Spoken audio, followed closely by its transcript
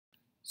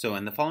So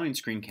in the following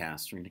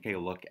screencast, we're going to take a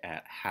look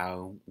at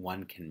how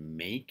one can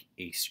make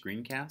a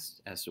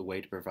screencast as a way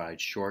to provide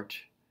short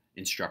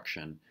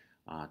instruction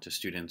to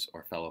students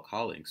or fellow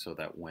colleagues so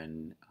that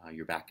when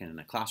you're back in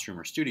a classroom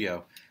or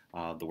studio,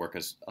 the work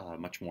is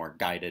much more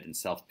guided and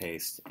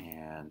self-paced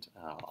and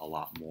a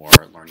lot more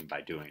learning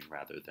by doing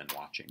rather than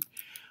watching.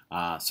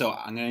 So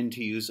I'm going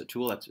to use a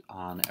tool that's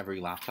on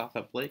every laptop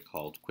at Blake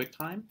called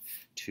Quicktime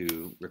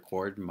to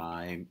record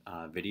my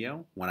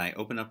video. When I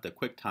open up the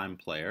Quicktime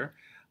player,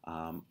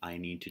 I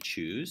need to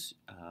choose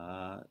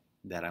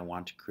that I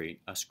want to create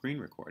a screen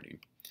recording.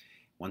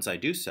 Once I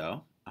do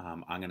so,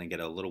 I'm going to get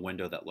a little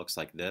window that looks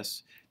like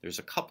this. There's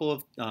a couple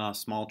of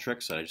small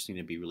tricks that I just need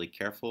to be really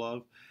careful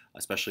of,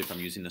 especially if I'm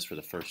using this for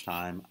the first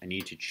time. I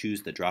need to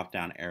choose the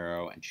drop-down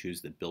arrow and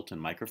choose the built-in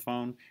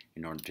microphone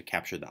in order to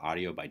capture the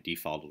audio. By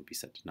default, it will be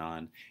set to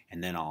none.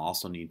 And then I'll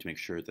also need to make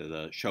sure that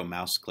the show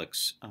mouse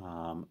clicks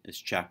is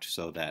checked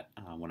so that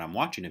when I'm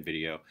watching a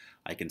video,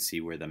 I can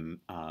see where the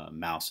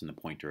mouse and the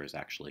pointer is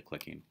actually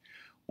clicking.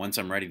 Once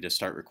I'm ready to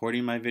start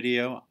recording my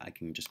video, I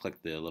can just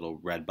click the little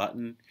red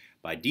button.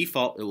 By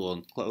default, it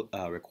will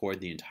record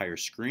the entire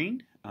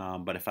screen,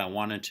 but if I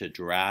wanted to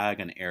drag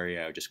an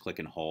area, I would just click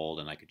and hold,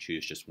 and I could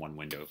choose just one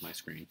window of my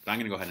screen. But I'm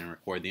going to go ahead and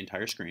record the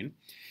entire screen.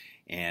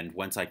 And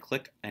once I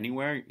click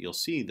anywhere, you'll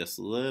see this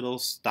little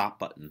stop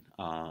button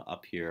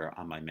up here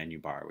on my menu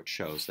bar, which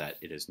shows that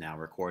it is now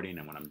recording,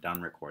 and when I'm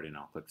done recording,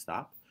 I'll click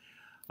stop.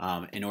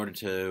 In order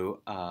to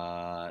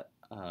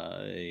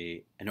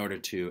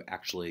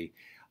actually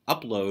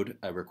upload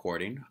a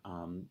recording,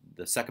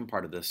 the second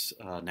part of this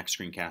next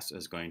screencast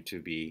is going to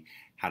be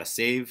how to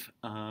save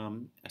a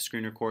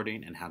screen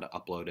recording and how to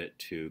upload it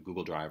to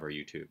Google Drive or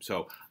YouTube.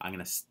 So I'm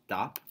going to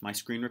stop my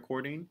screen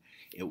recording.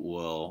 It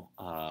will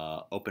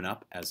open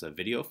up as a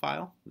video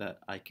file that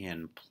I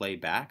can play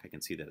back. I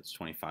can see that it's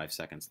 25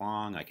 seconds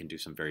long. I can do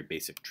some very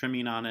basic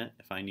trimming on it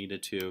if I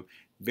needed to.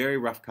 Very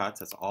rough cuts,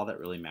 that's all that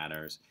really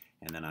matters.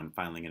 And then I'm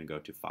finally going to go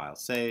to File,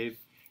 Save.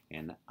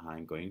 And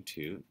I'm going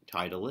to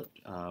title it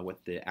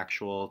what the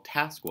actual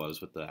task was,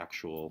 what the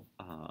actual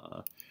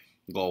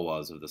goal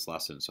was of this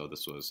lesson. So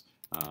this was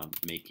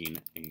making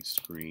a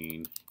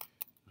screen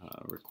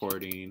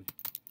recording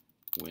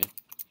with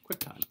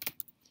QuickTime.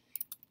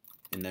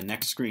 In the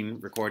next screen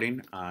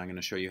recording, I'm going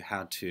to show you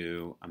how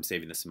to, I'm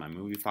saving this in my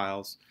movie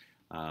files.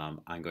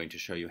 I'm going to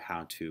show you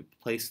how to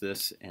place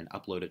this and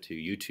upload it to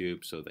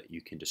YouTube so that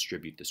you can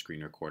distribute the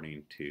screen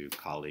recording to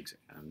colleagues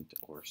and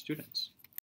or students.